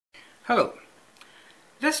Hello.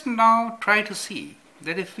 Let's now try to see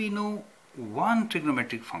that if we know one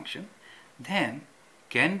trigonometric function, then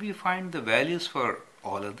can we find the values for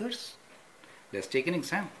all others? Let's take an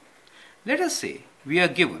example. Let us say we are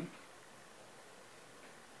given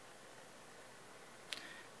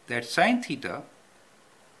that sine theta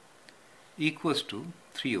equals to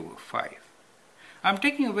 3 over 5. I'm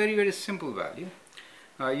taking a very simple value,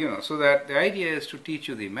 so that the idea is to teach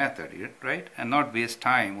you the method, right, and not waste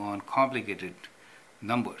time on complicated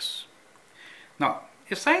numbers. Now,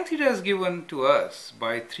 if sine theta is given to us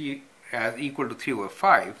by 3 as equal to 3 over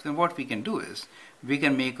 5, then what we can do is we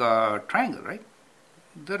can make a triangle, right?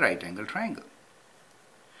 The right angle triangle.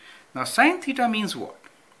 Now, sine theta means what?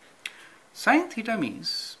 Sine theta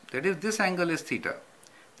means that if this angle is theta,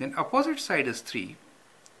 then opposite side is 3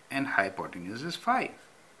 and hypotenuse is 5.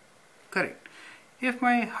 Correct. If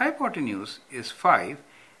my hypotenuse is 5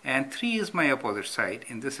 and 3 is my opposite side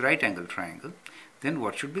in this right angle triangle, then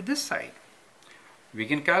what should be this side? We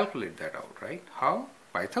can calculate that out, right? How?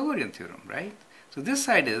 Pythagorean theorem, right? So this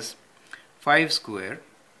side is 5 square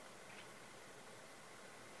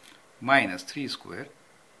minus 3 square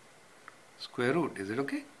square root. Is it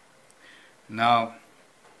okay? Now,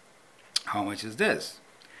 how much is this?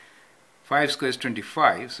 5 square is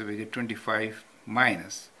 25, so we get 25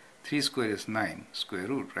 minus 3 square is 9 square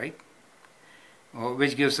root, right?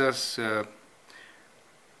 Which gives us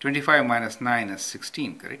 25 minus 9 is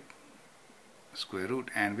 16, correct? Square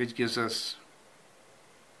root, and which gives us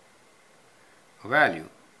a value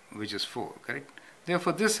which is 4, correct?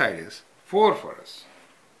 Therefore, this side is 4 for us.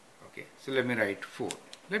 Okay, so let me write 4.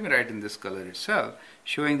 Let me write in this color itself,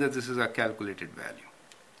 showing that this is a calculated value.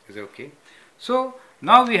 Is it okay? So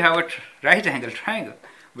now we have a right angle triangle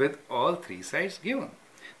with all three sides given.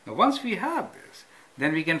 Now once we have this,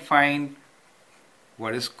 then we can find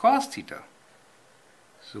what is cos theta.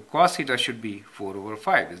 So cos theta should be 4 over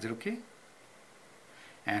 5. Is it okay?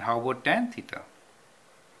 And how about tan theta?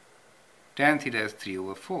 Tan theta is 3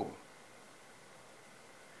 over 4.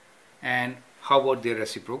 And how about their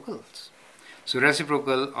reciprocals? So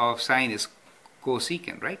reciprocal of sine is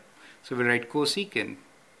cosecant, right? So we write cosecant.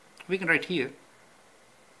 We can write here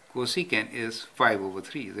cosecant is 5 over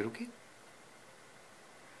 3. Is that okay?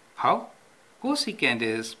 How? Cosecant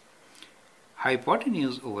is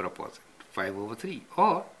hypotenuse over opposite, 5 over 3,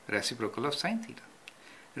 or reciprocal of sine theta.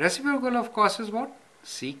 Reciprocal of cos is what?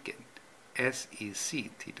 Secant,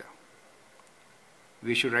 S-E-C theta.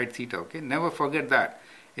 We should write theta, okay? Never forget that.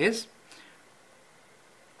 This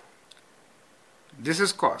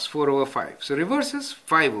is cos, 4 over 5. So reverse is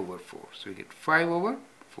 5 over 4. So we get 5 over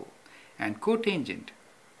 4. And cotangent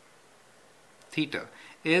theta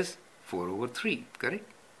is 4 over 3, correct?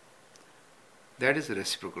 That is the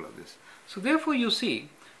reciprocal of this. So therefore you see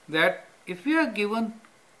that if we are given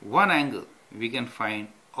one angle, we can find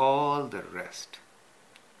all the rest.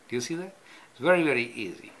 Do you see that? It's very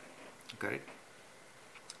easy, correct?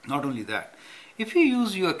 Not only that, if you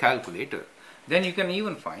use your calculator, then you can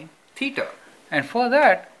even find theta. And for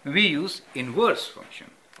that, we use inverse function.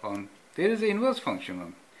 There is an inverse function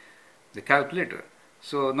on the calculator.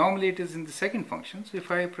 So normally it is in the second function. So if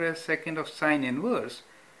I press second of sine inverse,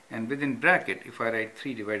 and within bracket, if I write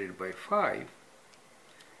 3 divided by 5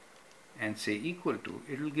 and say equal to,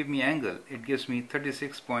 it will give me angle. It gives me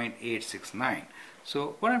 36.869.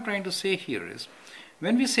 So what I'm trying to say here is,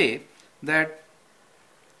 when we say that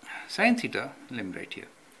sine theta, let me write here.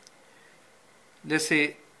 Let's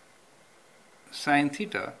say sine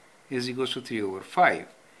theta is equals to 3 over 5.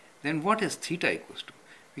 Then what is theta equals to?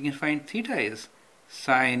 We can find theta is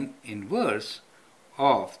sine inverse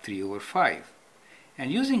of 3 over 5. And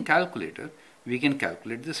using calculator, we can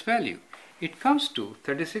calculate this value. It comes to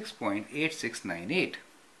 36.8698.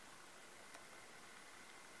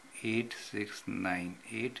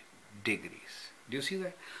 8698 degrees. Do you see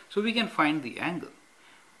that? So we can find the angle.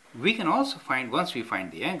 We can also find, once we find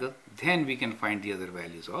the angle, then we can find the other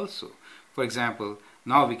values also. For example,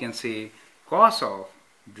 now we can say cos of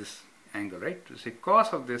this angle, right? To say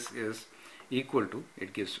cos of this is equal to,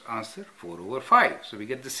 it gives answer 4 over 5. So we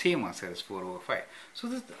get the same answer as 4 over 5. So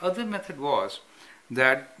the other method was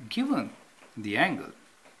that given the angle,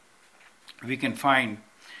 we can find,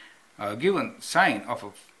 given sine of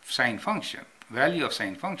a sine function, value of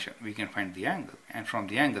sine function, we can find the angle. And from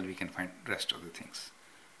the angle, we can find rest of the things.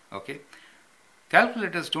 Okay?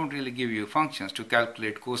 Calculators don't really give you functions to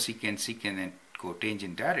calculate cosecant, secant, and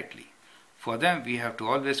cotangent directly. For them, we have to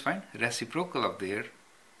always find reciprocal of their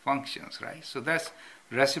functions, right? So that's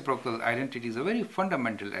reciprocal identity is a very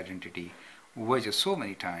fundamental identity which is so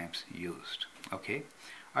many times used. Okay,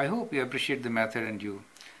 I hope you appreciate the method and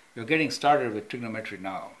you're getting started with trigonometry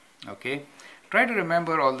now. Okay, try to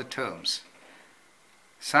remember all the terms: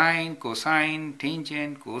 sine, cosine,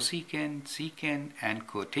 tangent, cosecant, secant, and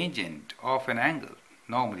cotangent of an angle.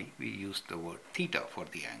 Normally we use the word theta for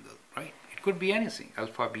the angle, right? It could be anything: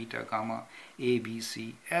 alpha, beta, gamma, A, B,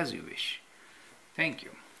 C, as you wish. Thank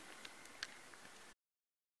you.